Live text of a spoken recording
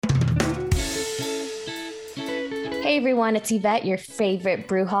Hey everyone, it's Yvette, your favorite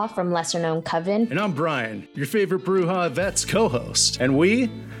Brewha from Lesser Known Coven. And I'm Brian, your favorite Brewha Yvette's co-host. And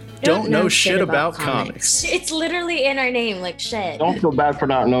we don't know shit about comics. It's literally in our name, like shit. Don't feel bad for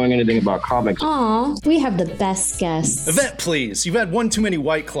not knowing anything about comics. Aw, we have the best guests. Yvette, please. You've had one too many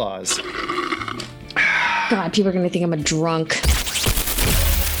White Claws. God, people are going to think I'm a drunk.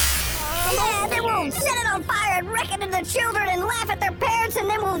 Yeah, then we'll set it on fire and wreck it to the children and laugh at their parents, and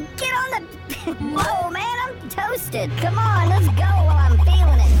then we'll get on the... Whoa, man, I'm toasted. Come on, let's go while I'm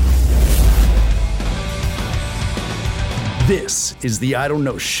feeling it. This is the I Don't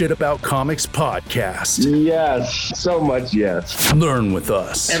Know Shit About Comics podcast. Yes, so much yes. Learn with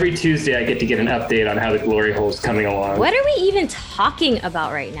us. Every Tuesday I get to get an update on how the glory hole's coming along. What are we even talking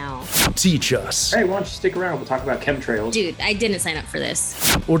about right now? Teach us. Hey, why don't you stick around? We'll talk about chemtrails. Dude, I didn't sign up for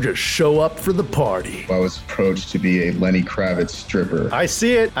this. Or just show up for the party. I was approached to be a Lenny Kravitz stripper. I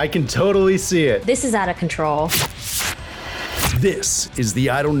see it. I can totally see it. This is out of control. This is the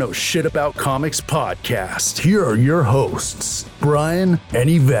I Don't Know Shit About Comics podcast. Here are your hosts, Brian and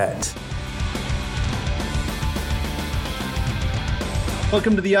Yvette.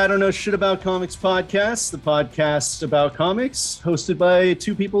 Welcome to the I Don't Know Shit About Comics podcast, the podcast about comics, hosted by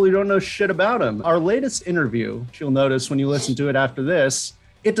two people who don't know shit about them. Our latest interview, which you'll notice when you listen to it after this,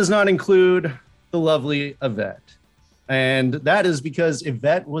 it does not include the lovely Yvette. And that is because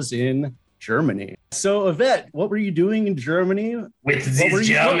Yvette was in Germany. So, Yvette, what were you doing in Germany? With these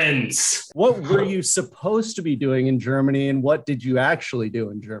Germans. What were you supposed to be doing in Germany, and what did you actually do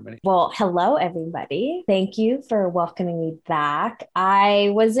in Germany? Well, hello, everybody. Thank you for welcoming me back.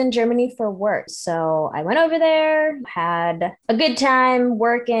 I was in Germany for work. So I went over there, had a good time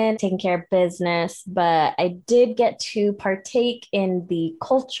working, taking care of business, but I did get to partake in the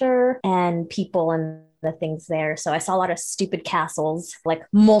culture and people and the things there. So I saw a lot of stupid castles, like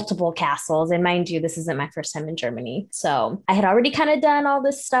multiple castles. And mind you, this isn't my first time in Germany. So I had already kind of done all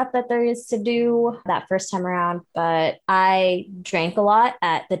this stuff that there is to do that first time around, but I drank a lot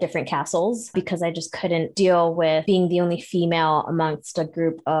at the different castles because I just couldn't deal with being the only female amongst a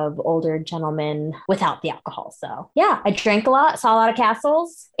group of older gentlemen without the alcohol. So yeah, I drank a lot, saw a lot of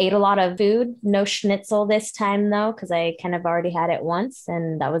castles, ate a lot of food. No schnitzel this time though, because I kind of already had it once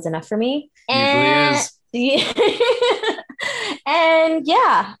and that was enough for me. Usually is. Yeah. And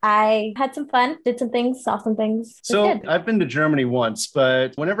yeah, I had some fun, did some things, saw some things. So I've been to Germany once,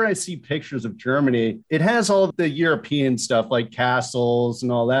 but whenever I see pictures of Germany, it has all the European stuff like castles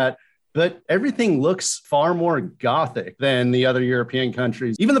and all that. But everything looks far more gothic than the other European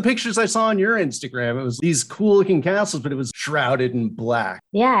countries. Even the pictures I saw on your Instagram, it was these cool looking castles, but it was shrouded in black.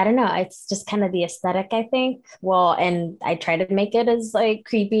 Yeah, I don't know. It's just kind of the aesthetic, I think. Well, and I try to make it as like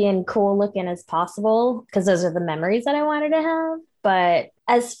creepy and cool looking as possible because those are the memories that I wanted to have. But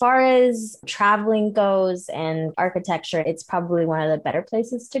as far as traveling goes and architecture, it's probably one of the better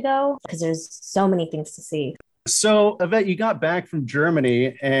places to go because there's so many things to see. So, Yvette, you got back from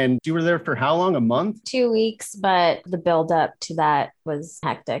Germany and you were there for how long? A month? 2 weeks, but the build up to that was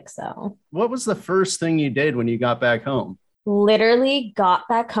hectic. So what was the first thing you did when you got back home? Literally got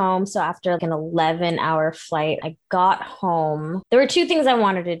back home. So after like an 11-hour flight, I got home. There were two things I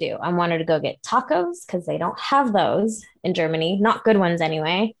wanted to do. I wanted to go get tacos because they don't have those in Germany, not good ones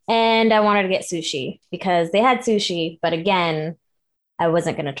anyway. And I wanted to get sushi because they had sushi, but again, I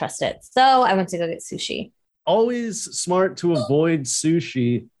wasn't going to trust it. So I went to go get sushi. Always smart to avoid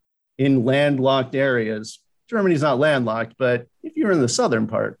sushi in landlocked areas. Germany's not landlocked, but if you're in the southern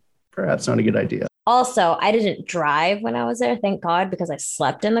part, perhaps not a good idea. Also, I didn't drive when I was there, thank God, because I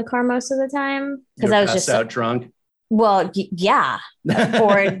slept in the car most of the time. Because I was just out drunk. Well, yeah,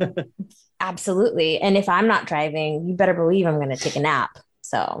 bored, absolutely. And if I'm not driving, you better believe I'm going to take a nap.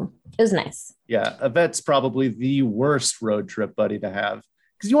 So it was nice. Yeah, Yvette's probably the worst road trip buddy to have.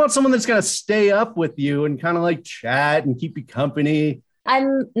 Because you want someone that's going to stay up with you and kind of like chat and keep you company.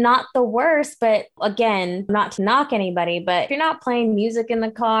 I'm not the worst, but again, not to knock anybody, but if you're not playing music in the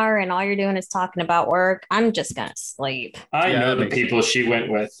car and all you're doing is talking about work, I'm just going to sleep. I know the people she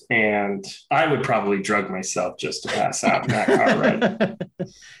went with, and I would probably drug myself just to pass out in that car ride.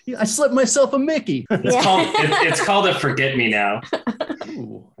 Yeah, I slept myself a Mickey. It's called a Forget Me Now.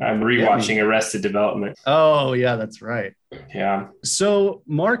 Ooh, I'm rewatching Arrested Development. Oh, yeah, that's right. Yeah. So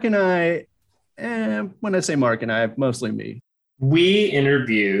Mark and I, when I say Mark and I, mostly me. We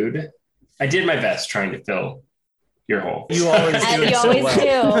interviewed, I did my best trying to fill your hole. You always do. You always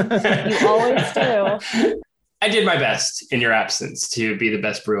do. You always do. I did my best in your absence to be the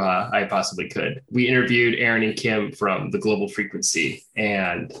best Bruja I possibly could. We interviewed Aaron and Kim from the Global Frequency,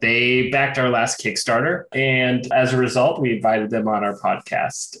 and they backed our last Kickstarter. And as a result, we invited them on our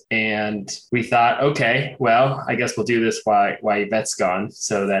podcast. And we thought, okay, well, I guess we'll do this while Yvette's gone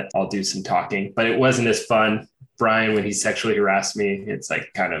so that I'll do some talking. But it wasn't as fun. Brian, when he sexually harassed me, it's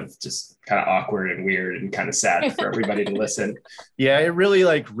like kind of awkward and weird and kind of sad for everybody to listen. Yeah, it really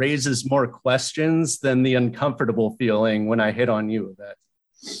like raises more questions than the uncomfortable feeling when I hit on you, Yvette.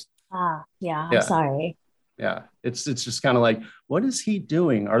 Yeah, I'm sorry. Yeah, it's just kind of like, what is he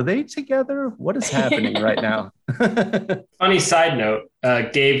doing? Are they together? What is happening right now? Funny side note,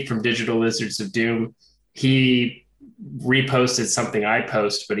 Gabe from Digital Lizards of Doom, he reposted something I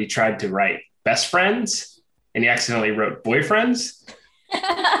post, but he tried to write best friends and he accidentally wrote boyfriends.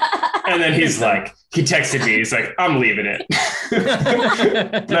 And then he texted me, he's like, I'm leaving it.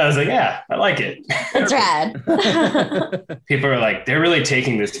 And I was like, yeah, I like it. That's rad. People are like, they're really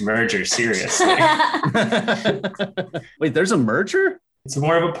taking this merger seriously. Wait, there's a merger? It's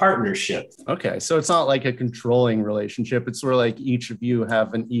more of a partnership. Okay, so it's not like a controlling relationship. It's sort of like each of you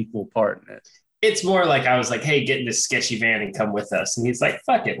have an equal part in it. It's more like I was like, hey, get in this sketchy van and come with us. And he's like,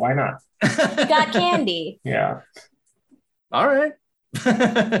 fuck it, why not? You got candy. Yeah. All right.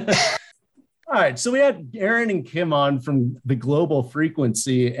 All right. So we had Aaron and Kim on from the Global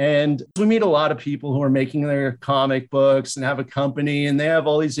Frequency, and we meet a lot of people who are making their comic books and have a company, and they have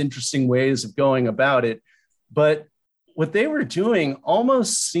all these interesting ways of going about it. But what they were doing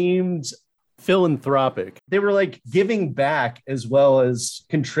almost seemed philanthropic. They were like giving back as well as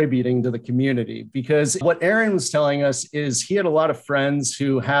contributing to the community, because what Aaron was telling us is he had a lot of friends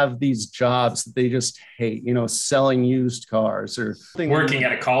who have these jobs that they just hate, selling used cars or working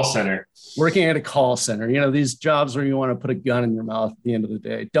at a call center. These jobs where you want to put a gun in your mouth at the end of the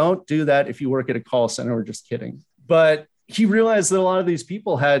day. Don't do that if you work at a call center. We're just kidding. But he realized that a lot of these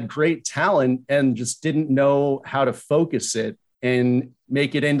people had great talent and just didn't know how to focus it and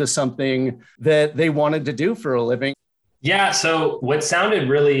make it into something that they wanted to do for a living. Yeah. So what sounded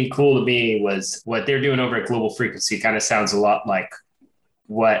really cool to me was what they're doing over at Global Frequency kind of sounds a lot like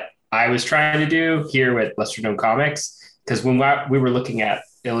what I was trying to do here with Lesser Known Comics. Because when we were looking at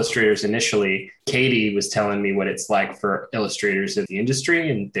illustrators initially, Katie was telling me what it's like for illustrators in the industry.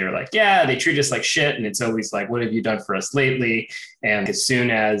 And they're like, yeah, they treat us like shit. And it's always like, what have you done for us lately? And as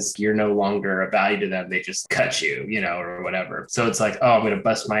soon as you're no longer a value to them, they just cut you, or whatever. So it's like, oh, I'm going to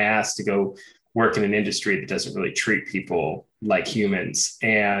bust my ass to go work in an industry that doesn't really treat people like humans.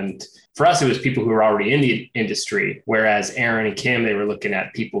 And for us, it was people who were already in the industry. Whereas Aaron and Kim, they were looking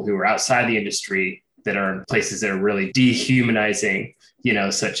at people who were outside the industry that are in places that are really dehumanizing,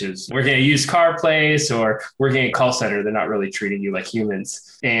 such as working at a used car place or working at a call center. They're not really treating you like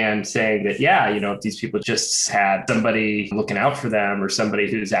humans, and saying that, if these people just had somebody looking out for them or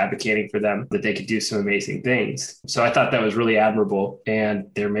somebody who's advocating for them, that they could do some amazing things. So I thought that was really admirable, and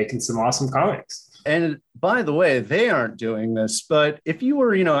they're making some awesome comics. And by the way, they aren't doing this, but if you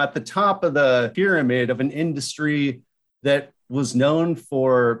were, at the top of the pyramid of an industry that was known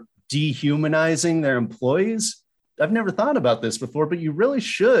for dehumanizing their employees, I've never thought about this before, but you really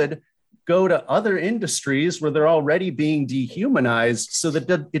should go to other industries where they're already being dehumanized so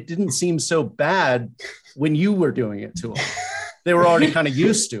that it didn't seem so bad when you were doing it to them. They were already kind of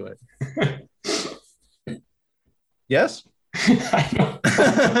used to it. Yes? I know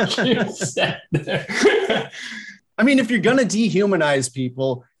what you said there. I mean, if you're going to dehumanize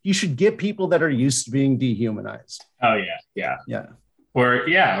people, you should get people that are used to being dehumanized. Oh, yeah.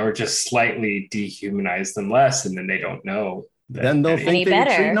 Or just slightly dehumanize them less, and then they don't know. Then they'll think that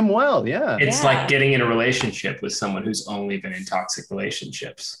you're treating them well. Yeah. It's like getting in a relationship with someone who's only been in toxic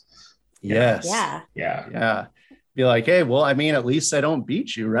relationships. Yes. Yeah. Be like, hey, well, I mean, at least I don't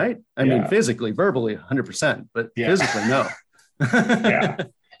beat you, right? I mean, physically, verbally, 100%, but physically, no. Yeah.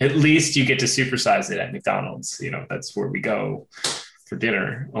 At least you get to supersize it at McDonald's. That's where we go for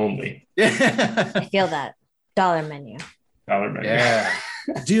dinner only. I feel that. Dollar menu. Yeah.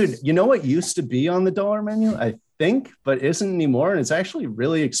 Dude, you know what used to be on the dollar menu, I think, but isn't anymore, and it's actually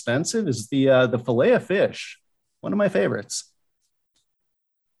really expensive, is the fillet of fish. One of my favorites.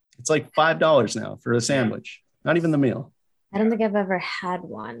 It's like $5 now for a sandwich. Not even the meal. I don't think I've ever had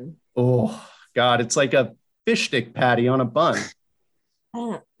one. Oh, God. It's like a fish stick patty on a bun.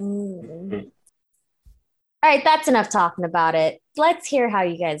 All right, that's enough talking about it. Let's hear how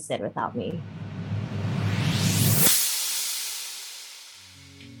you guys did without me.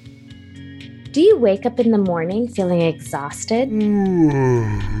 Do you wake up in the morning feeling exhausted?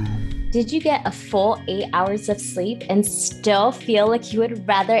 Did you get a full 8 hours of sleep and still feel like you would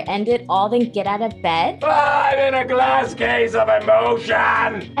rather end it all than get out of bed? I'm in a glass case of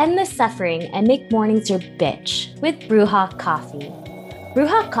emotion! End the suffering and make mornings your bitch with Brewha Coffee.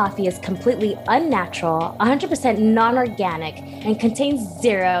 Brewha Coffee is completely unnatural, 100% non-organic, and contains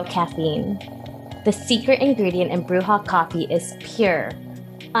 0 caffeine. The secret ingredient in Brewha Coffee is pure,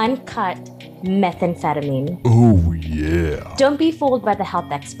 uncut methamphetamine. Oh, yeah. Don't be fooled by the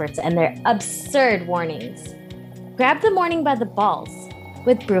health experts and their absurd warnings. Grab the morning by the balls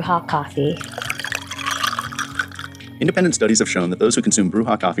with Brewha Coffee. Independent studies have shown that those who consume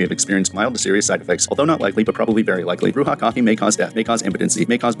Brewha coffee have experienced mild to serious side effects, although not likely, but probably very likely. Brewha coffee may cause death, may cause impotency,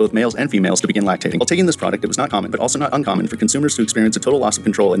 may cause both males and females to begin lactating. While taking this product, it was not common, but also not uncommon for consumers to experience a total loss of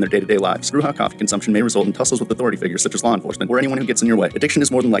control in their day-to-day lives. Brewha coffee consumption may result in tussles with authority figures such as law enforcement or anyone who gets in your way. Addiction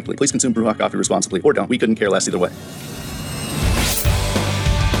is more than likely. Please consume Brewha coffee responsibly, or don't. We couldn't care less either way.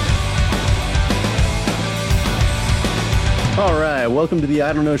 All right, welcome to the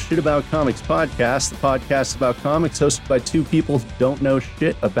I Don't Know Shit About Comics podcast, the podcast about comics hosted by two people who don't know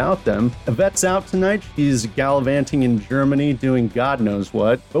shit about them. Yvette's out tonight. She's gallivanting in Germany doing God knows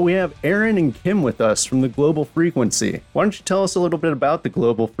what. But we have Aaron and Kim with us from the Global Frequency. Why don't you tell us a little bit about the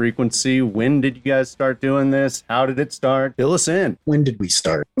Global Frequency? When did you guys start doing this? How did it start? Fill us in. When did we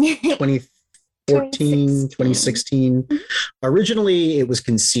start? 2014, 2016. Originally, it was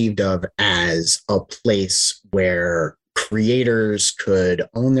conceived of as a place where creators could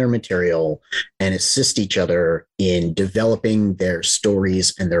own their material and assist each other in developing their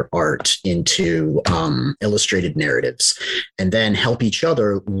stories and their art into illustrated narratives, and then help each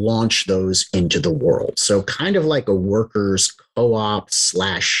other launch those into the world. So kind of like a workers' co-op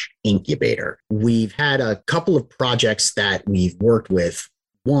 / incubator. We've had a couple of projects that we've worked with,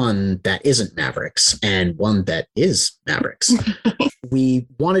 one that isn't Mavericks and one that is Mavericks. We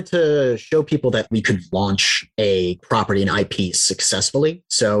wanted to show people that we could launch a property and IP successfully.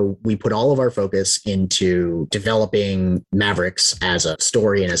 So we put all of our focus into developing Mavericks as a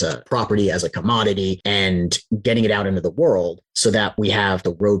story and as a property, as a commodity, and getting it out into the world so that we have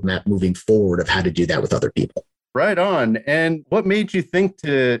the roadmap moving forward of how to do that with other people. Right on. And what made you think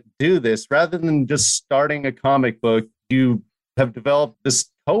to do this rather than just starting a comic book? You have developed this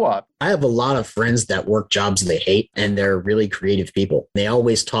co-op. I have a lot of friends that work jobs they hate, and they're really creative people. They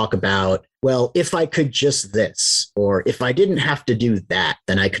always talk about, well, if I could just this, or if I didn't have to do that,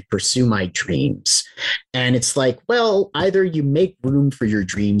 then I could pursue my dreams. And it's like, well, either you make room for your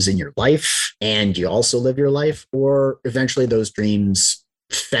dreams in your life and you also live your life, or eventually those dreams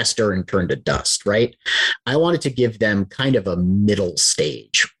fester and turn to dust, right? I wanted to give them kind of a middle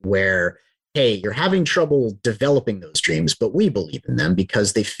stage where, hey, you're having trouble developing those dreams, but we believe in them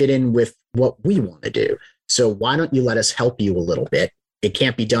because they fit in with what we want to do. So why don't you let us help you a little bit? It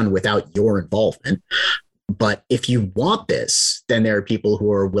can't be done without your involvement. But if you want this, then there are people who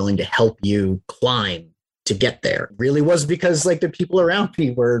are willing to help you climb to get there. It really was because like the people around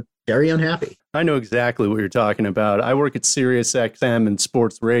me were very unhappy. I know exactly what you're talking about. I work at Sirius XM and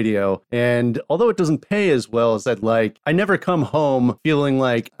sports radio, and although it doesn't pay as well as I'd like, I never come home feeling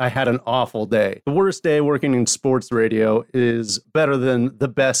like I had an awful day. The worst day working in sports radio is better than the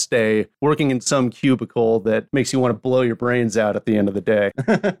best day working in some cubicle that makes you want to blow your brains out at the end of the day.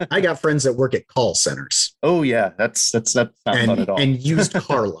 I got friends that work at call centers. Oh yeah, that's not fun at all. And used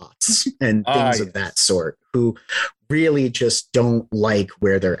car lots and things of that sort, who really just don't like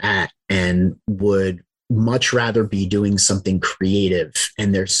where they're at and would much rather be doing something creative.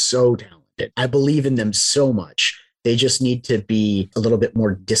 And they're so talented. I believe in them so much. They just need to be a little bit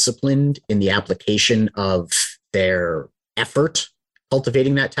more disciplined in the application of their effort,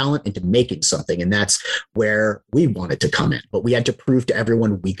 cultivating that talent into making something. And that's where we wanted to come in. But we had to prove to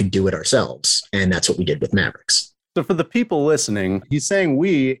everyone we could do it ourselves. And that's what we did with Mavericks. So for the people listening, he's saying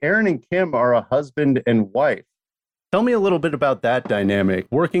Aaron and Kim are a husband and wife. Tell me a little bit about that dynamic,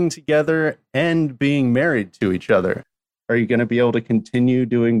 working together and being married to each other. Are you going to be able to continue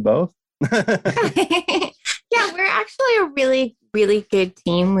doing both? Yeah, we're actually a really, really good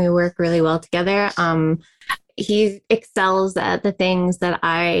team. We work really well together. He excels at the things that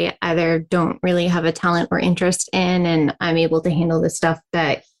I either don't really have a talent or interest in, and I'm able to handle the stuff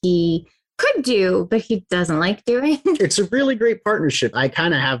that he could do, but he doesn't like doing. It's a really great partnership. I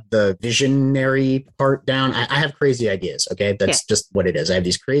kind of have the visionary part down. I have crazy ideas. Okay. That's just what it is. I have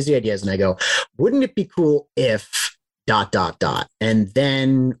these crazy ideas and I go, wouldn't it be cool if ... And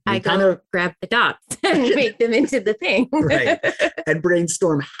then I kind of grab the dots and make them into the thing. Right. And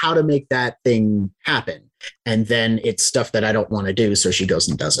brainstorm how to make that thing happen. And then it's stuff that I don't want to do. So she goes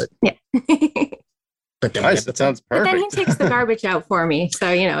and does it. Yeah. But then, Nice. That sounds But then he perfect. takes the garbage out for me. So,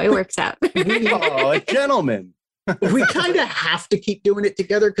 it works out. Oh, a gentleman. we kind of have to keep doing it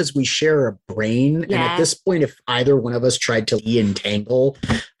together because we share a brain. And at Yeah. this point, if either one of us tried to entangle,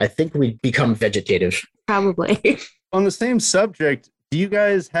 I think we'd become vegetative. Probably. On the same subject, do you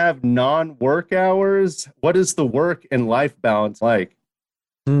guys have non-work hours? What is the work and life balance like?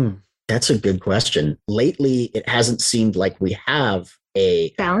 That's a good question. Lately, it hasn't seemed like we have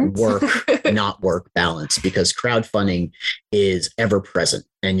a Balance? work, not work balance because crowdfunding is ever present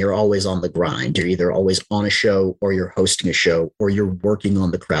and you're always on the grind. You're either always on a show or you're hosting a show or you're working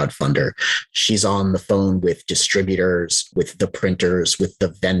on the crowdfunder. She's on the phone with distributors, with the printers, with the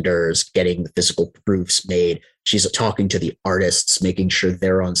vendors, getting the physical proofs made. She's talking to the artists, making sure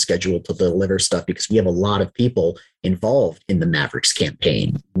they're on schedule to deliver stuff because we have a lot of people involved in the Mavericks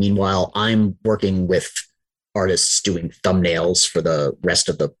campaign. Meanwhile, I'm working with artists doing thumbnails for the rest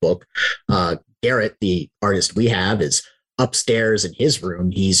of the book. Garrett, the artist we have, is upstairs in his room.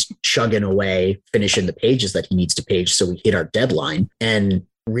 He's chugging away, finishing the pages that he needs to page so we hit our deadline. And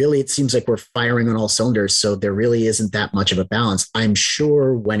really, it seems like we're firing on all cylinders. So there really isn't that much of a balance. I'm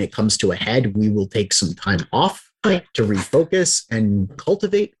sure when it comes to a head, we will take some time off to refocus and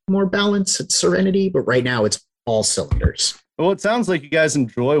cultivate more balance and serenity. But right now, it's all cylinders. Well, it sounds like you guys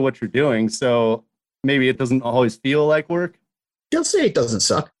enjoy what you're doing. So maybe it doesn't always feel like work. They'll say it doesn't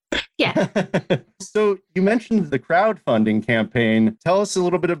suck. Yeah. So you mentioned the crowdfunding campaign. Tell us a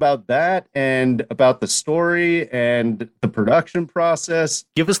little bit about that and about the story and the production process.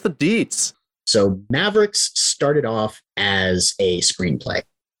 Give us the deets. So Mavericks started off as a screenplay.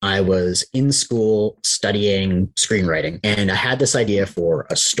 I was in school studying screenwriting and I had this idea for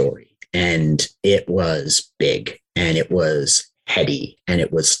a story and it was big and it was heady and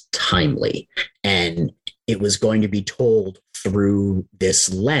it was timely and it was going to be told through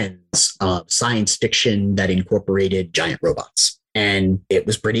this lens of science fiction that incorporated giant robots. And it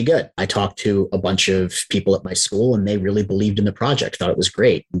was pretty good. I talked to a bunch of people at my school and they really believed in the project, thought it was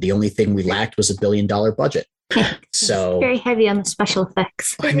great. The only thing we lacked was $1 billion budget. So very heavy on the special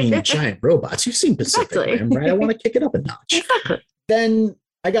effects. I mean, giant robots. You've seen Pacific Rim, right? I want to kick it up a notch. Exactly. Then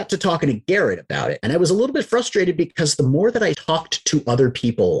I got to talking to Garrett about it. And I was a little bit frustrated because the more that I talked to other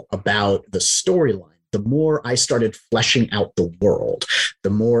people about the storyline, the more I started fleshing out the world, the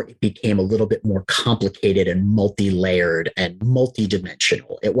more it became a little bit more complicated and multi-layered and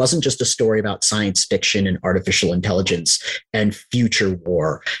multi-dimensional. It wasn't just a story about science fiction and artificial intelligence and future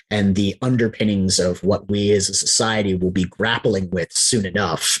war and the underpinnings of what we as a society will be grappling with soon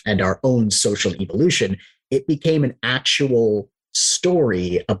enough and our own social evolution. It became an actual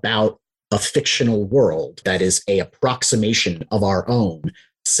story about a fictional world that is an approximation of our own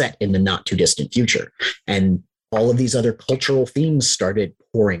set in the not too distant future. And all of these other cultural themes started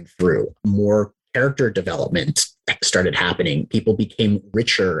pouring through. More character development started happening. People became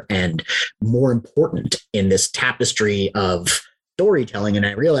richer and more important in this tapestry of storytelling. And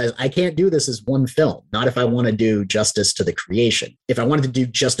I realized I can't do this as one film, not if I want to do justice to the creation. If I wanted to do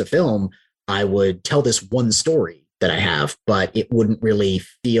just a film, I would tell this one story that I have, but it wouldn't really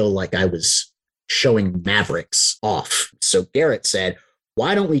feel like I was showing Mavericks off. So Garrett said,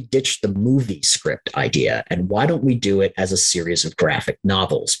 why don't we ditch the movie script idea and why don't we do it as a series of graphic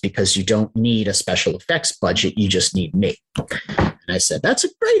novels? Because you don't need a special effects budget, you just need me. And I said, that's a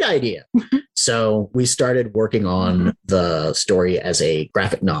great idea. So we started working on the story as a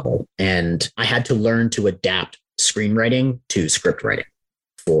graphic novel and I had to learn to adapt screenwriting to script writing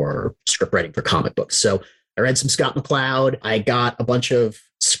for comic books. So I read some Scott McCloud. I got a bunch of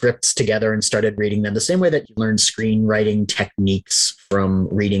scripts together and started reading them the same way that you learn screenwriting techniques from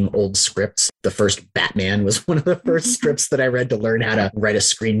reading old scripts. The first Batman was one of the first scripts that I read to learn how to write a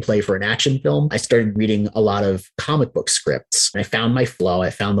screenplay for an action film. I started reading a lot of comic book scripts. I found my flow. I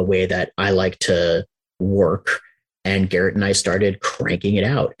found the way that I like to work. And Garrett and I started cranking it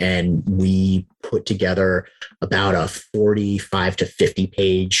out. And we put together about a 45 to 50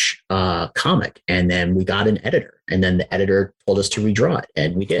 page comic. And then we got an editor. And then the editor told us to redraw it.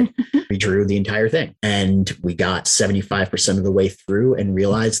 And we did. We drew the entire thing. And we got 75% of the way through and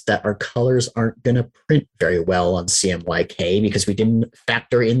realized that our colors aren't going to print very well on CMYK because we didn't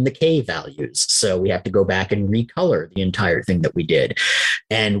factor in the K values. So we have to go back and recolor the entire thing that we did.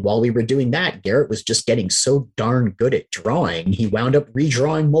 And while we were doing that, Garrett was just getting so darn good at drawing. He wound up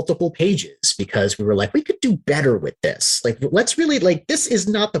redrawing multiple pages because we were like, we could do better with this. Like, let's really this is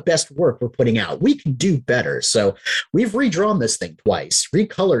not the best work we're putting out. We can do better. So So we've redrawn this thing twice,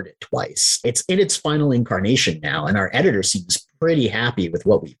 recolored it twice. It's in its final incarnation now, and our editor seems pretty happy with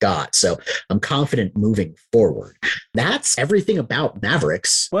what we've got. So I'm confident moving forward. That's everything about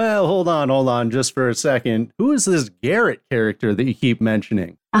Mavericks. Well, hold on just for a second. Who is this Garrett character that you keep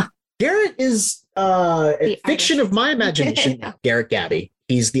mentioning? Garrett is a fiction of my imagination. Garrett Gabby.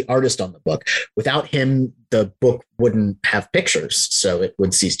 He's the artist on the book. Without him, the book wouldn't have pictures, so it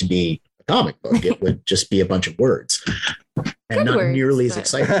would cease to be a comic book. It would just be a bunch of words and not nearly as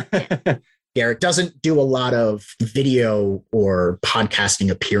exciting. Yeah. Garrett doesn't do a lot of video or podcasting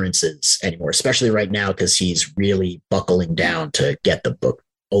appearances anymore, especially right now because he's really buckling down to get the book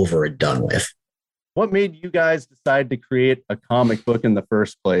over and done with. What made you guys decide to create a comic book in the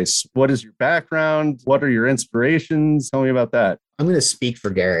first place? What is your background? What are your inspirations? Tell me about that. I'm going to speak for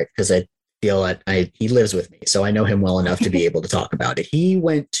Garrett because I feel that he lives with me, so I know him well enough to be able to talk about it. He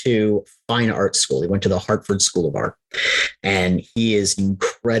went to fine art school. He went to the Hartford School of Art, and he is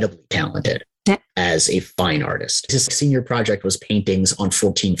incredibly talented as a fine artist. His senior project was paintings on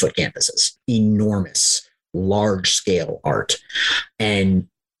 14-foot canvases, enormous, large-scale art, and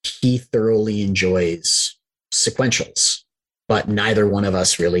he thoroughly enjoys sequentials. But neither one of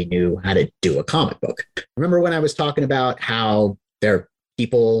us really knew how to do a comic book. Remember when I was talking about how there are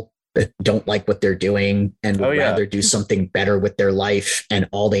people that don't like what they're doing and would rather do something better with their life, and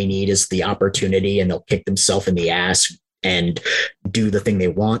all they need is the opportunity, and they'll kick themselves in the ass and do the thing they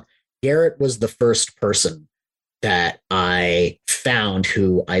want? Garrett was the first person that I found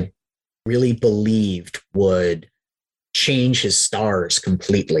who I really believed would change his stars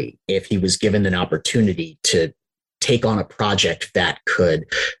completely if he was given an opportunity to take on a project that could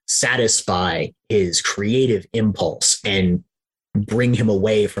satisfy his creative impulse and bring him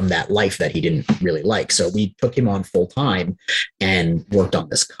away from that life that he didn't really like. So we took him on full time and worked on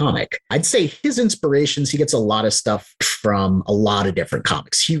this comic. I'd say his inspirations, he gets a lot of stuff from a lot of different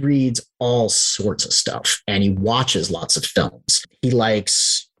comics. He reads all sorts of stuff and he watches lots of films. He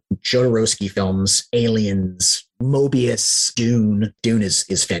likes Jodorowsky films, Aliens, Mobius, Dune. Dune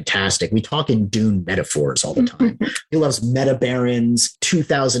is fantastic. We talk in Dune metaphors all the time. He loves Meta Barons,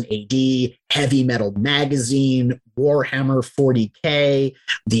 2000 AD, Heavy Metal Magazine, Warhammer 40K,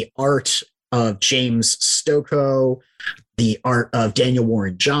 the art of James Stokoe, the art of Daniel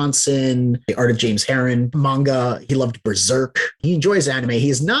Warren Johnson, the art of James Herron, manga. He loved Berserk. He enjoys anime. He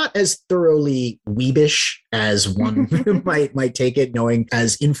is not as thoroughly weebish as one might take it, knowing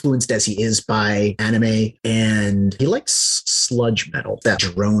as influenced as he is by anime. And he likes sludge metal, that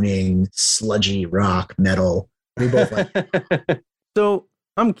droning, sludgy rock metal. We both like. So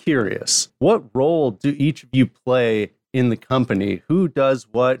I'm curious, what role do each of you play in the company? Who does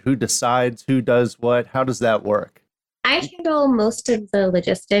what? Who decides who does what? How does that work? I handle most of the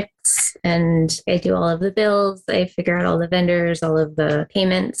logistics and I do all of the bills. I figure out all the vendors, all of the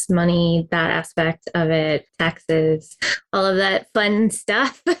payments, money, that aspect of it, taxes, all of that fun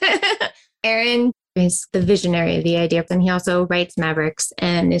stuff. Aaron is the visionary of the idea, and he also writes Mavericks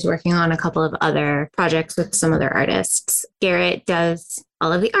and is working on a couple of other projects with some other artists. Garrett does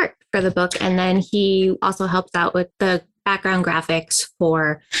all of the art for the book, and then he also helps out with the background graphics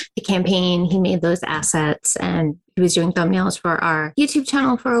for the campaign. He made those assets, and he was doing thumbnails for our YouTube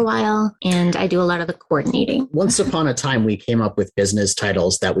channel for a while, and I do a lot of the coordinating. Once upon a time, we came up with business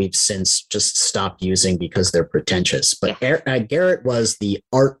titles that we've since just stopped using because they're pretentious. But Garrett was the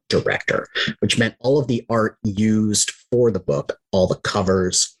art director, which meant all of the art used for the book, all the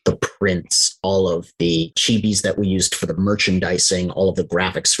covers, the prints, all of the chibis that we used for the merchandising, all of the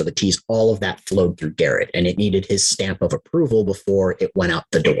graphics for the tees, all of that flowed through Garrett, and it needed his stamp of approval before it went out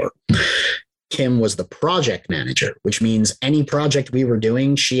the door. Kim was the project manager, which means any project we were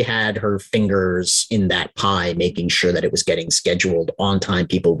doing, she had her fingers in that pie, making sure that it was getting scheduled on time.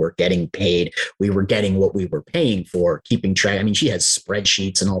 People were getting paid. We were getting what we were paying for, keeping track. I mean, she has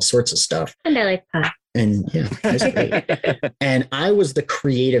spreadsheets and all sorts of stuff. And I like pie. And yeah, that's great. And I was the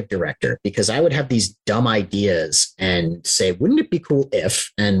creative director because I would have these dumb ideas and say, wouldn't it be cool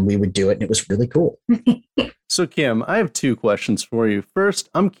if, and we would do it. And it was really cool. So Kim, I have two questions for you. First,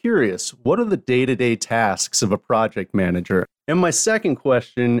 I'm curious, what are the day-to-day tasks of a project manager? And my second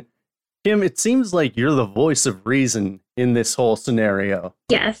question, Kim, it seems like you're the voice of reason in this whole scenario.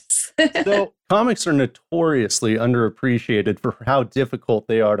 Yes. So comics are notoriously underappreciated for how difficult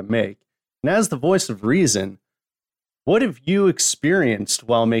they are to make. And as the voice of reason, what have you experienced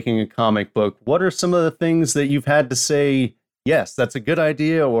while making a comic book? What are some of the things that you've had to say, yes, that's a good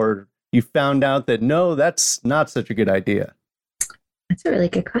idea, or you found out that, no, that's not such a good idea? That's a really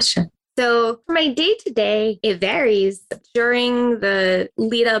good question. So for my day to day, it varies. During the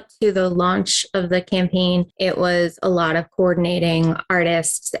lead up to the launch of the campaign, it was a lot of coordinating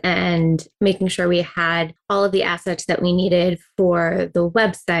artists and making sure we had all of the assets that we needed for the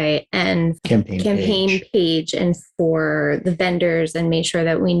website and campaign page and for the vendors, and made sure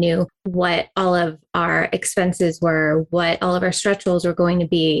that we knew what all of our expenses were, what all of our stretch goals were going to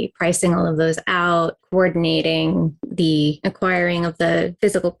be, pricing all of those out, coordinating the acquiring of the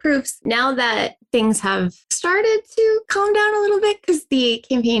physical proofs. Now that things have started to calm down a little bit because the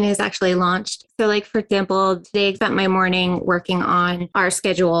campaign is actually launched. So like, for example, today I spent my morning working on our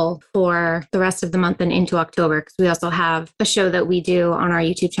schedule for the rest of the month and into October, because we also have a show that we do on our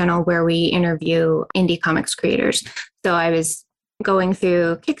YouTube channel where we interview indie comics creators. So I was going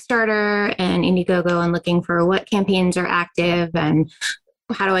through Kickstarter and Indiegogo and looking for what campaigns are active and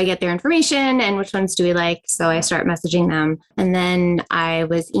how do I get their information and which ones do we like? So I start messaging them. And then I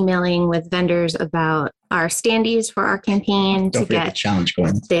was emailing with vendors about our standees for our campaign. Don't forget the challenge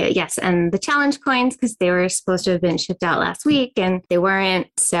coins. Yes, and the challenge coins, because they were supposed to have been shipped out last week and they weren't.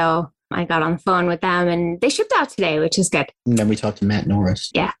 So I got on the phone with them and they shipped out today, which is good. And then we talked to Matt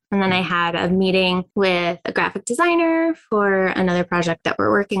Norris. Yeah. And then I had a meeting with a graphic designer for another project that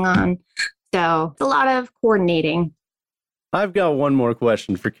we're working on. So it's a lot of coordinating. I've got one more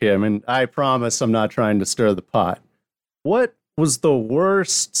question for Kim, and I promise I'm not trying to stir the pot. What was the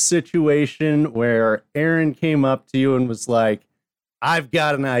worst situation where Aaron came up to you and was like, I've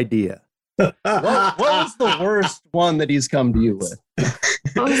got an idea? What was the worst one that he's come to you with?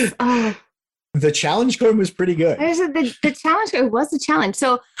 The challenge coin was pretty good. The challenge coin was a challenge.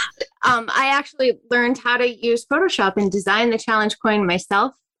 So I actually learned how to use Photoshop and design the challenge coin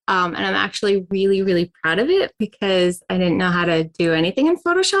myself. And I'm actually really, really proud of it because I didn't know how to do anything in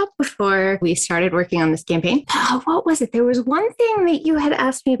Photoshop before we started working on this campaign. What was it? There was one thing that you had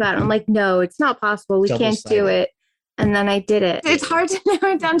asked me about. I'm like, no, it's not possible. We can't do it. And then I did it. It's hard to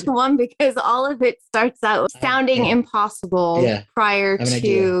narrow it down to one because all of it starts out sounding impossible prior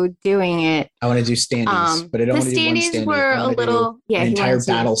to doing it. I want to do standees, but I don't want to do one standee. The standees were a little, an entire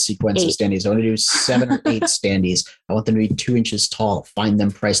battle sequence of standees. I want to do 7 or 8 standees. I want them to be 2 inches tall. Find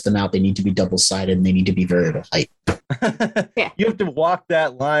them, price them out. They need to be double-sided and they need to be variable height. You have to walk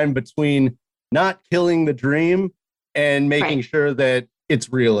that line between not killing the dream and making sure that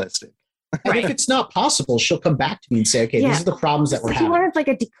it's realistic. And if it's not possible, she'll come back to me and say, okay, these are the problems that we're having. You wanted like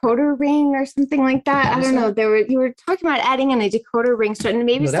a decoder ring or something like that. I don't know. You were talking about adding in a decoder ring. So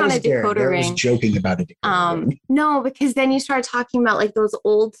maybe it's not a decoder ring. I was joking about a decoder ring. No, because then you started talking about like those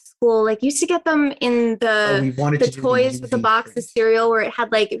old school, like you used to get them in the toys with the box of cereal where it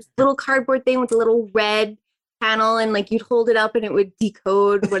had like a little cardboard thing with a little red panel and like you'd hold it up and it would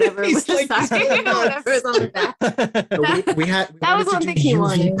decode whatever was like, whatever was on the back. We was one thing he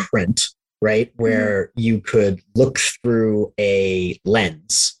wanted. Print. Right, where you could look through a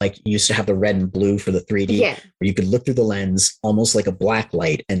lens, like you used to have the red and blue for the 3D, where you could look through the lens almost like a black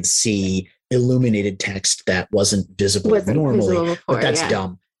light and see illuminated text that wasn't visible normally. But that's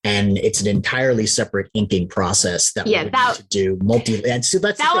dumb. And it's an entirely separate inking process that we would need to do and so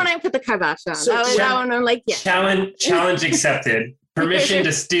that's that one I put the kibosh on. So that one I'm like, challenge accepted. Permission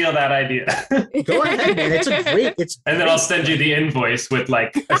to steal that idea. Go ahead, man. It's and then I'll send you the invoice with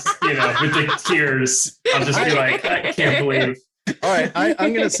like, with the tears. I'll just be like, I can't believe. All right,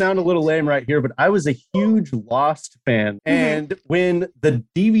 I'm going to sound a little lame right here, but I was a huge Lost fan. And when the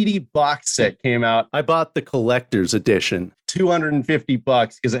DVD box set came out, I bought the collector's edition,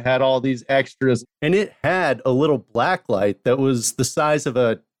 $250 because it had all these extras. And it had a little black light that was the size of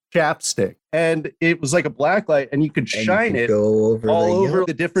a chapstick. And it was like a black light, and you could shine it all over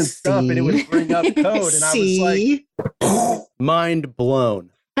the different stuff, and it would bring up code. And I was like, mind blown.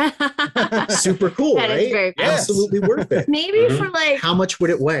 Super cool, that right? Is very cool. Absolutely worth it. Maybe for like, how much would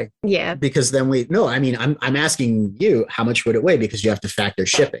it weigh? Yeah, because then I'm asking you, how much would it weigh? Because you have to factor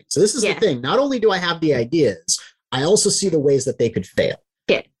shipping. So this is the thing. Not only do I have the ideas, I also see the ways that they could fail.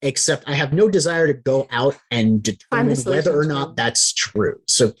 Yeah. Except I have no desire to go out and determine whether or not that's true.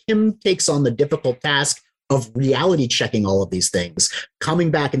 So Kim takes on the difficult task of reality checking all of these things,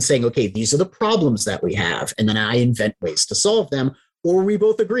 coming back and saying, okay, these are the problems that we have. And then I invent ways to solve them. Or we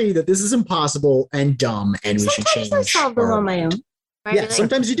both agree that this is impossible and dumb and we should change. Sometimes I solve them on my own. Right? Yeah,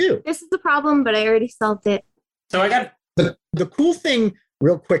 sometimes you do. This is the problem, but I already solved it. So I got the cool thing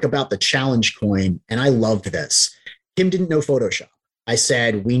real quick about the challenge coin, and I loved this. Kim didn't know Photoshop. I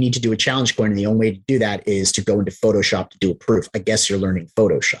said, we need to do a challenge coin. And the only way to do that is to go into Photoshop to do a proof. I guess you're learning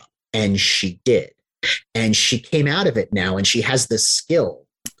Photoshop. And she did. And she came out of it now and she has this skill.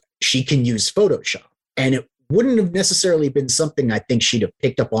 She can use Photoshop. And wouldn't have necessarily been something I think she'd have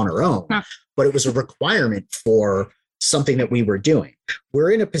picked up on her own, but it was a requirement for something that we were doing. We're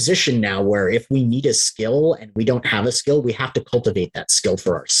in a position now where if we need a skill and we don't have a skill, we have to cultivate that skill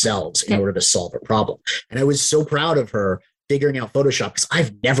for ourselves in order to solve a problem. And I was so proud of her figuring out Photoshop because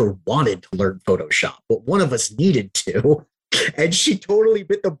I've never wanted to learn Photoshop, but one of us needed to. And she totally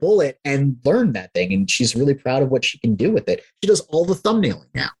bit the bullet and learned that thing. And she's really proud of what she can do with it. She does all the thumbnailing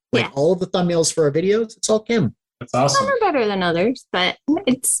now. Like all of the thumbnails for our videos, it's all Kim. That's awesome. Some are better than others, but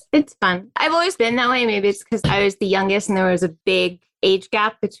it's fun. I've always been that way. Maybe it's because I was the youngest and there was a big age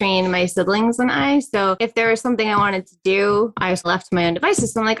gap between my siblings and I. So if there was something I wanted to do, I was left to my own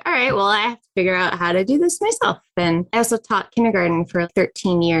devices. So I'm like, all right, well, I have to figure out how to do this myself. And I also taught kindergarten for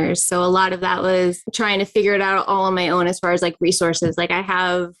 13 years. So a lot of that was trying to figure it out all on my own as far as like resources. Like I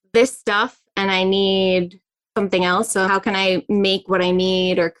have this stuff and I need something else. So how can I make what I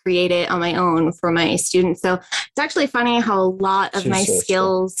need or create it on my own for my students? So it's actually funny how a lot of my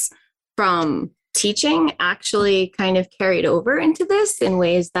skills from teaching actually kind of carried over into this in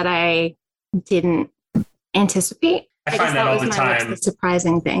ways that I didn't anticipate. I find that all the time. The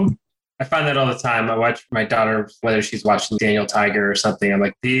surprising thing. I find that all the time. I watch my daughter, whether she's watching Daniel Tiger or something. I'm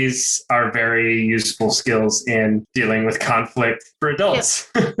like, these are very useful skills in dealing with conflict for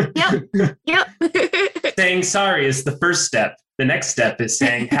adults. Yep. Saying sorry is the first step. The next step is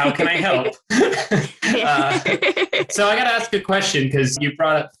saying, how can I help? So I got to ask a question because you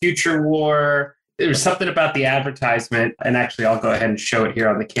brought up Future War. There was something about the advertisement, and actually I'll go ahead and show it here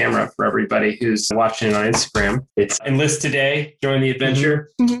on the camera for everybody who's watching it on Instagram. It's enlist today, join the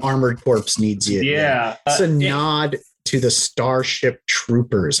adventure. Mm-hmm. Armored Corps needs you. Yeah. It's a nod to the Starship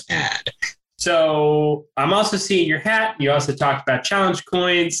Troopers ad. So I'm also seeing your hat. You also talked about challenge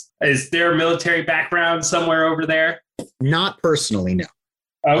coins. Is there a military background somewhere over there? Not personally, no.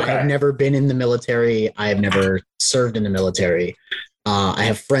 Okay. I've never been in the military. I have never served in the military. I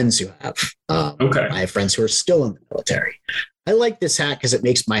have friends who have. I have friends who are still in the military. I like this hat because it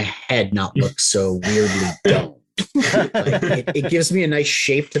makes my head not look so weirdly domed. It gives me a nice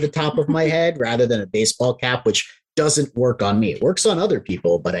shape to the top of my head rather than a baseball cap, which doesn't work on me. It works on other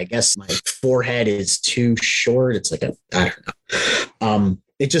people, but I guess my forehead is too short. It's like I don't know.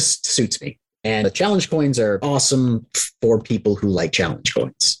 It just suits me. And the challenge coins are awesome for people who like challenge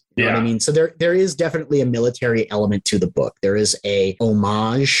coins. You know what I mean? So there is definitely a military element to the book. There is a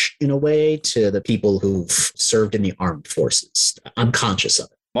homage in a way to the people who've served in the armed forces. I'm conscious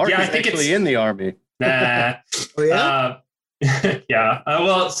of it. Mark is actually in the army. Nah. Oh, yeah? Yeah.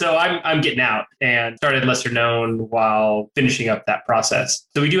 Well, so I'm getting out and started Lesser Known while finishing up that process.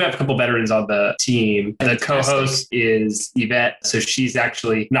 So we do have a couple veterans on the team. The co-host is Yvette. So she's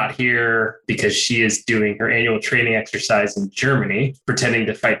actually not here because she is doing her annual training exercise in Germany, pretending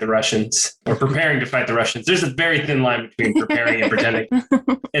to fight the Russians or preparing to fight the Russians. There's a very thin line between preparing and pretending.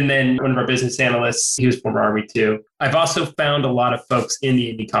 And then one of our business analysts, he was former Army too. I've also found a lot of folks in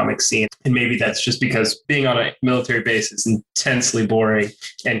the indie comic scene, and maybe that's just because being on a military base is intensely boring,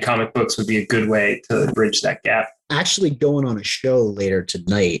 and comic books would be a good way to bridge that gap. Actually going on a show later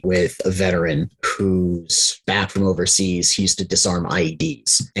tonight with a veteran who's back from overseas. He used to disarm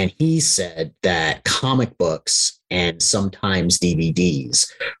IEDs, and he said that comic books and sometimes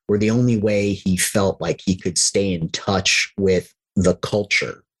DVDs were the only way he felt like he could stay in touch with the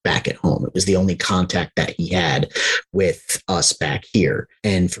culture back at home. It was the only contact that he had with us back here.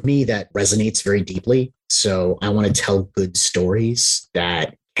 And for me, that resonates very deeply. So I want to tell good stories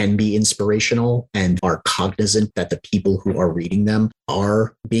that can be inspirational and are cognizant that the people who are reading them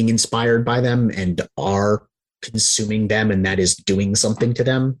are being inspired by them and are consuming them, and that is doing something to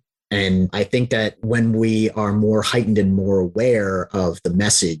them. And I think that when we are more heightened and more aware of the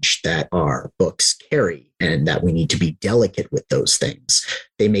message that our books carry and that we need to be delicate with those things,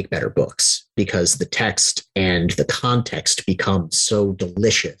 they make better books because the text and the context become so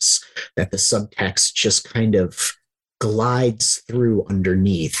delicious that the subtext just kind of glides through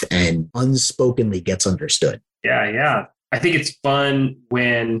underneath and unspokenly gets understood. Yeah. I think it's fun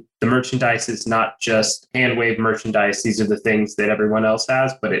when the merchandise is not just hand wave merchandise. These are the things that everyone else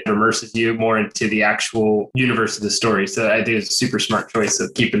has, but it immerses you more into the actual universe of the story. So I think it's a super smart choice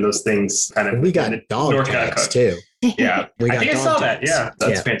of keeping those things kind of. We got dog tags too. Yeah. I think I saw that. Yeah.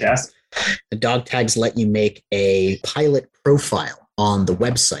 That's fantastic. The dog tags let you make a pilot profile on the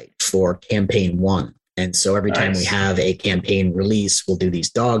website for campaign 1. And so every time we have a campaign release, we'll do these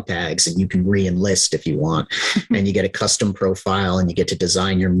dog tags and you can re-enlist if you want. And you get a custom profile and you get to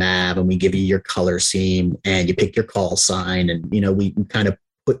design your map, and we give you your color scheme and you pick your call sign. And, we kind of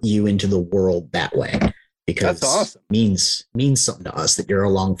put you into the world that way because that's awesome. Means something to us that you're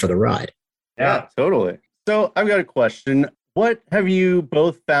along for the ride. Yeah, totally. So I've got a question. What have you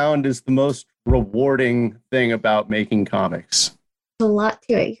both found is the most rewarding thing about making comics? A lot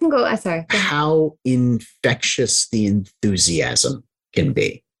to it. You can go. Sorry. How infectious the enthusiasm can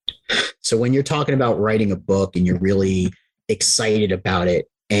be. So when you're talking about writing a book and you're really excited about it,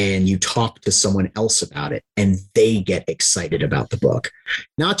 and you talk to someone else about it and they get excited about the book,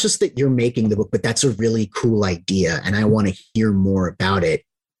 not just that you're making the book, but that's a really cool idea and I want to hear more about it.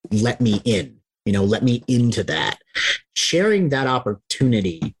 Let me in, let me into that. Sharing that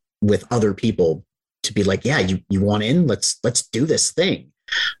opportunity with other people to be like, yeah, you want in? Let's do this thing.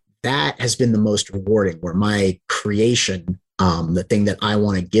 That has been the most rewarding, where my creation, the thing that I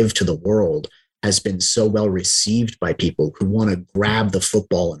want to give to the world, has been so well received by people who want to grab the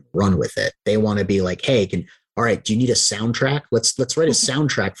football and run with it. They want to be like, hey, all right, do you need a soundtrack? Let's write a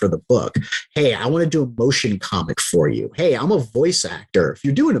soundtrack for the book. Hey, I want to do a motion comic for you. Hey, I'm a voice actor. If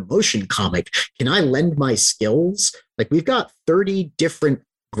you're doing a motion comic, can I lend my skills? Like, we've got 30 different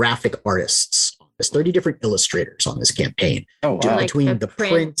graphic artists. There's 30 different illustrators on this campaign. Oh, wow. Between like the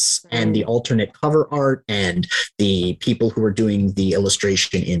prints and the alternate cover art and the people who are doing the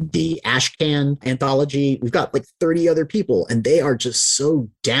illustration in the Ashcan anthology, we've got like 30 other people, and they are just so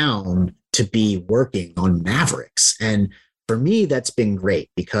down to be working on Mavericks. And for me, that's been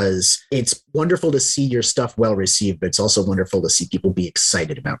great, because it's wonderful to see your stuff well received, but it's also wonderful to see people be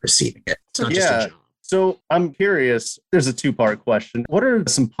excited about receiving it. It's not just a job. So I'm curious, there's a two-part question. What are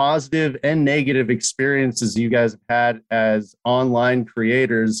some positive and negative experiences you guys have had as online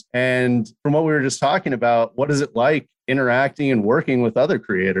creators? And from what we were just talking about, what is it like interacting and working with other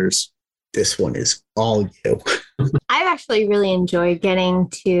creators? This one is all you. I've actually really enjoyed getting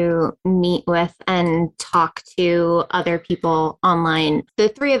to meet with and talk to other people online. The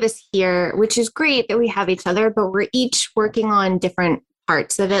three of us here, which is great that we have each other, but we're each working on different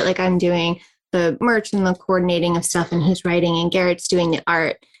parts of it. Like, I'm doing the merch and the coordinating of stuff, and he's writing, and Garrett's doing the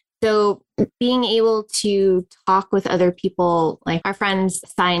art. So being able to talk with other people, like our friends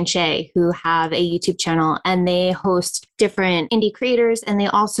Sai and Shay, who have a YouTube channel, and they host different indie creators, and they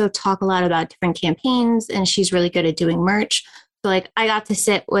also talk a lot about different campaigns, and she's really good at doing merch. So like, I got to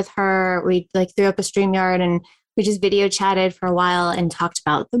sit with her. We like threw up a StreamYard and we just video chatted for a while and talked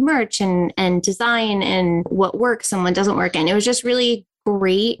about the merch and design and what works and what doesn't work. And it was just really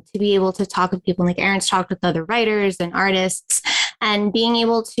great to be able to talk with people. Like, Aaron's talked with other writers and artists, and being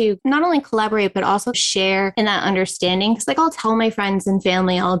able to not only collaborate, but also share in that understanding. Because like, I'll tell my friends and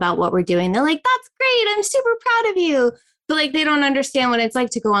family all about what we're doing. They're like, that's great. I'm super proud of you. But like, they don't understand what it's like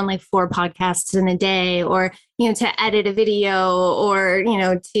to go on like 4 podcasts in a day, or, to edit a video, or,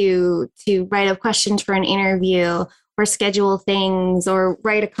 to write up questions for an interview, or schedule things, or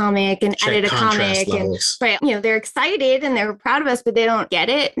write a comic and edit a comic. And right, they're excited and they're proud of us, but they don't get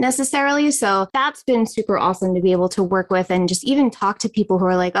it necessarily. So that's been super awesome to be able to work with and just even talk to people who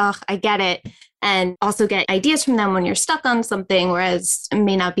are like, oh, I get it. And also get ideas from them when you're stuck on something, whereas I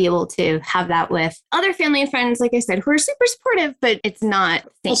may not be able to have that with other family and friends, like I said, who are super supportive, but it's not.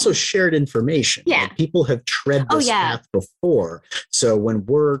 Also shared information. Yeah. Like, people have tread this path before. So when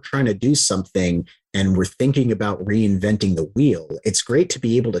we're trying to do something and we're thinking about reinventing the wheel, it's great to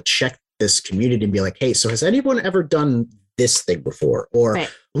be able to check this community and be like, hey, so has anyone ever done this thing before? Or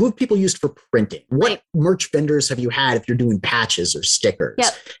who have people used for printing? What merch vendors have you had if you're doing patches or stickers?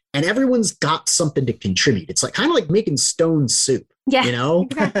 Yep. And everyone's got something to contribute. It's like kind of like making stone soup. Yeah,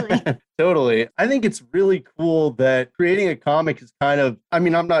 exactly. Totally. I think it's really cool that creating a comic is kind of, I'm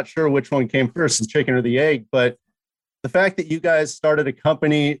not sure which one came first, the chicken or the egg, but the fact that you guys started a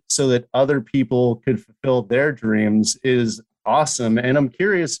company so that other people could fulfill their dreams is awesome. And I'm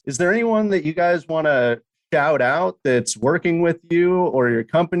curious, is there anyone that you guys want to shout out that's working with you or your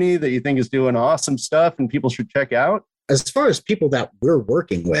company that you think is doing awesome stuff and people should check out? As far as people that we're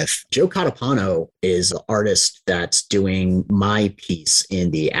working with, Joe Catapano is an artist that's doing my piece in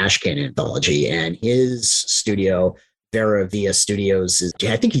the Ashcan anthology, and his studio, Vera Via Studios,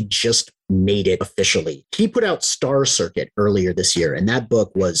 I think he just made it officially. He put out Star Circuit earlier this year, and that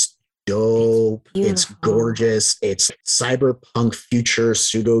book was dope. It's gorgeous. It's cyberpunk future,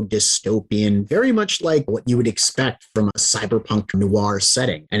 pseudo dystopian, very much like what you would expect from a cyberpunk noir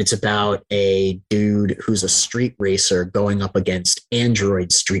setting. And it's about a dude who's a street racer going up against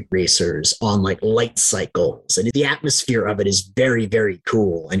android street racers on like light cycles. And the atmosphere of it is very, very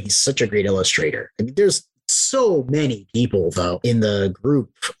cool. And he's such a great illustrator. I mean, there's so many people, though, in the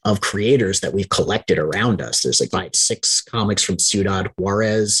group of creators that we've collected around us. There's like 5, 6 comics from Ciudad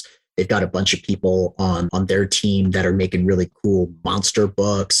Juarez. They've got a bunch of people on their team that are making really cool monster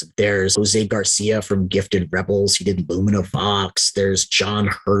books. There's Jose Garcia from Gifted Rebels. He did Luminovox. There's John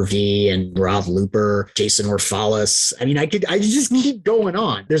Hervey and Rob Looper, Jason Orfalis. I mean, I just keep going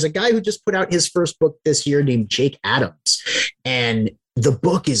on. There's a guy who just put out his first book this year named Jake Adams. And the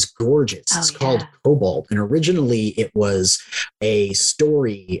book is gorgeous. It's called Cobalt. And originally it was a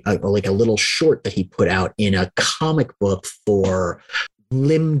story, like a little short that he put out in a comic book for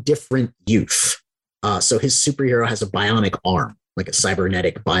limb different youth. So his superhero has a bionic arm, like a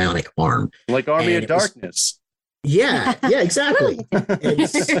cybernetic bionic arm. Like Army of Darkness. Yeah, exactly.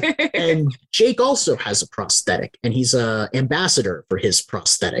 and Jake also has a prosthetic, and he's a ambassador for his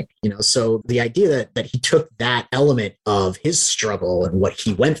prosthetic. So the idea that he took that element of his struggle and what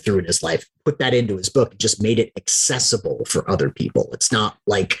he went through in his life, put that into his book, and just made it accessible for other people. It's not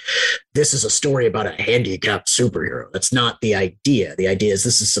like this is a story about a handicapped superhero. That's not the idea. The idea is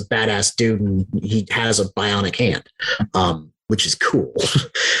this is a badass dude, and he has a bionic hand. Which is cool.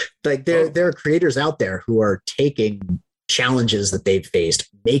 Like there are creators out there who are taking challenges that they've faced,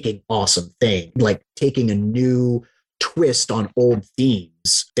 making awesome things, like taking a new twist on old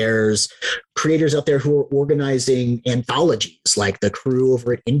themes. There's creators out there who are organizing anthologies, like the crew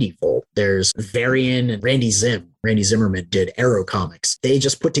over at IndieVolt. There's Varian and Randy Zimmerman did Arrow Comics. They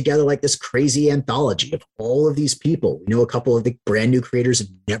just put together like this crazy anthology of all of these people. A couple of the brand new creators have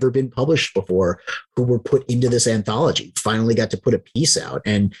never been published before who were put into this anthology, finally got to put a piece out,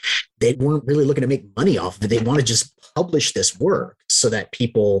 and they weren't really looking to make money off of it. They want to just publish this work so that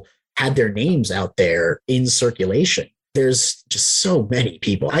people had their names out there in circulation. There's just so many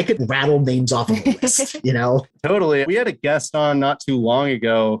people. I could rattle names off of the list, Totally. We had a guest on not too long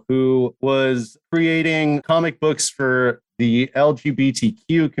ago who was creating comic books for the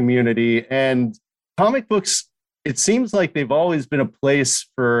LGBTQ community. And comic books, it seems like they've always been a place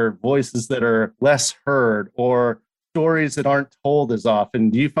for voices that are less heard or stories that aren't told as often.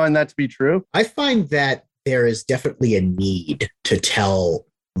 Do you find that to be true? I find that there is definitely a need to tell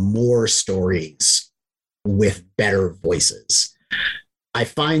more stories with better voices. I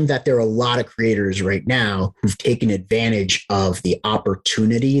find that there are a lot of creators right now who've taken advantage of the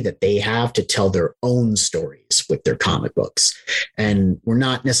opportunity that they have to tell their own stories with their comic books. And we're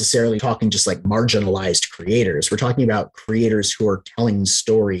not necessarily talking just like marginalized creators. We're talking about creators who are telling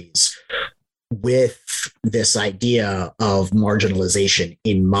stories with this idea of marginalization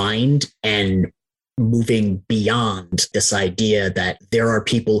in mind and moving beyond this idea that there are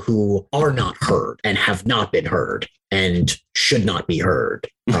people who are not heard and have not been heard and should not be heard.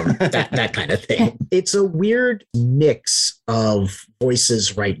 That kind of thing. It's a weird mix of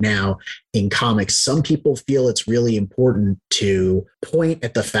voices right now in comics. Some people feel it's really important to point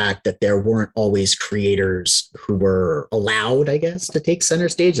at the fact that there weren't always creators who were allowed, I guess, to take center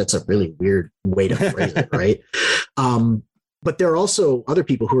stage. That's a really weird way to phrase it, right? But there are also other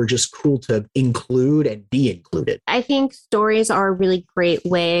people who are just cool to include and be included. I think stories are a really great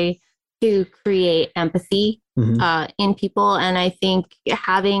way to create empathy in people. And I think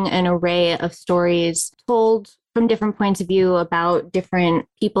having an array of stories told from different points of view about different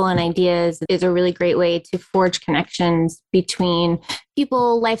people and ideas is a really great way to forge connections between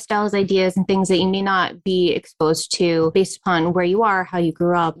people, lifestyles, ideas, and things that you may not be exposed to based upon where you are, how you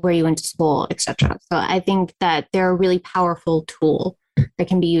grew up, where you went to school, etc. So I think that they're a really powerful tool that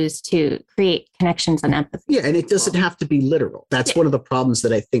can be used to create connections and empathy. Yeah, and it doesn't have to be literal. That's one of the problems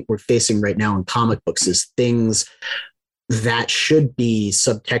that I think we're facing right now in comic books is things that should be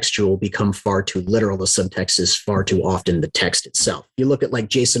subtextual become far too literal. The subtext is far too often the text itself. You look at like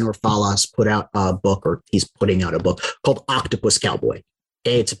Jason Orfalas put out a book, or he's putting out a book called Octopus Cowboy.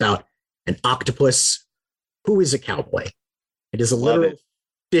 Okay, it's about an octopus who is a cowboy. It is a literal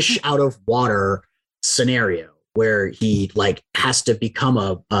fish out of water scenario where he like has to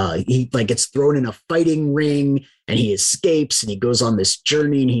become he like gets thrown in a fighting ring and he escapes and he goes on this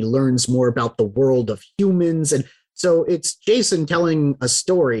journey and he learns more about the world of humans. And so it's Jason telling a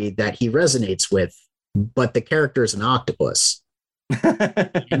story that he resonates with, but the character is an octopus.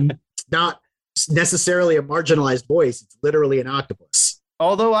 And it's not necessarily a marginalized voice. It's literally an octopus.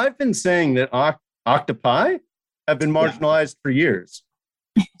 Although I've been saying that octopi have been marginalized for years.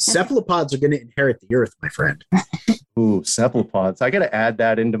 Cephalopods are going to inherit the earth, my friend. Ooh, cephalopods. I got to add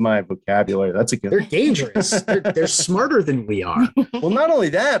that into my vocabulary. That's a good. They're dangerous. They're smarter than we are. Well, not only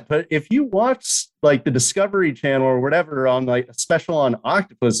that, but if you watch like the Discovery Channel or whatever on like a special on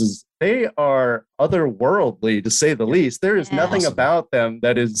octopuses, they are otherworldly to say the least. There is nothing about them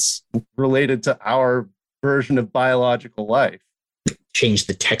that is related to our version of biological life. Change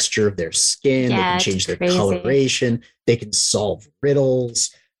the texture of their skin. They can change their coloration. They can solve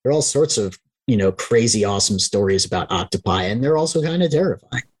riddles. There are all sorts of, crazy, awesome stories about octopi, and they're also kind of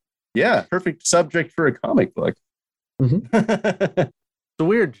terrifying. Yeah, perfect subject for a comic book. Mm-hmm. So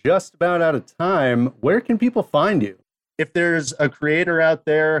we're just about out of time. Where can people find you? If there's a creator out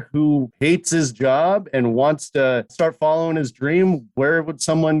there who hates his job and wants to start following his dream, where would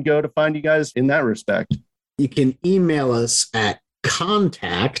someone go to find you guys in that respect? You can email us at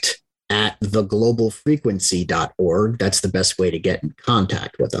contact@theglobalfrequency.org. That's the best way to get in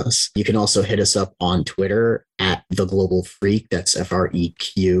contact with us. You can also hit us up on Twitter at @theglobalfreak. That's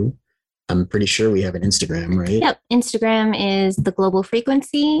FREQ. I'm pretty sure we have an Instagram, right? Yep. Instagram is The Global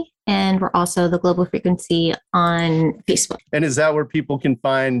Frequency, and we're also The Global Frequency on Facebook. And is that where people can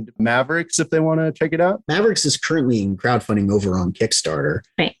find Mavericks if they want to check it out? Mavericks is currently in crowdfunding over on Kickstarter.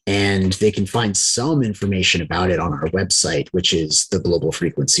 Right. And they can find some information about it on our website, which is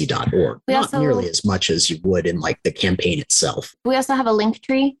theglobalfrequency.org. Not nearly as much as you would in like the campaign itself. We also have a link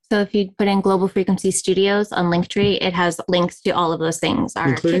tree. So if you put in Global Frequency Studios on Linktree, it has links to all of those things.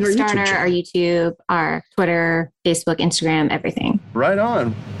 Our Including Kickstarter, our YouTube, our Twitter, Facebook, Instagram, everything. Right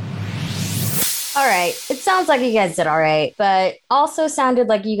on. All right. It sounds like you guys did all right, but also sounded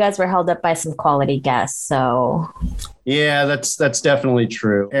like you guys were held up by some quality guests. So yeah, that's definitely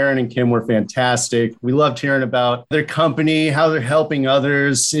true. Aaron and Kim were fantastic. We loved hearing about their company, how they're helping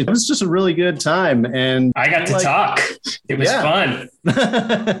others. It was just a really good time. And I got to talk. It was fun.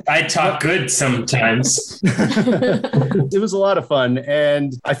 I talk good sometimes. It was a lot of fun.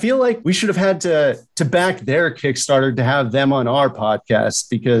 And I feel like we should have had to back their Kickstarter to have them on our podcast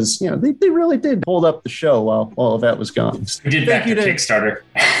because, they really did hold up the show while all of that was gone. We did back the Kickstarter.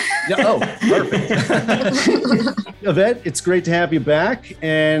 Oh, perfect. Yvette, it's great to have you back.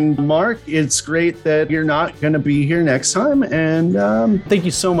 And Mark, it's great that you're not going to be here next time. And thank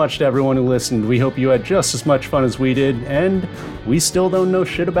you so much to everyone who listened. We hope you had just as much fun as we did. And we still don't know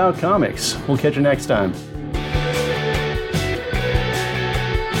shit about comics. We'll catch you next time.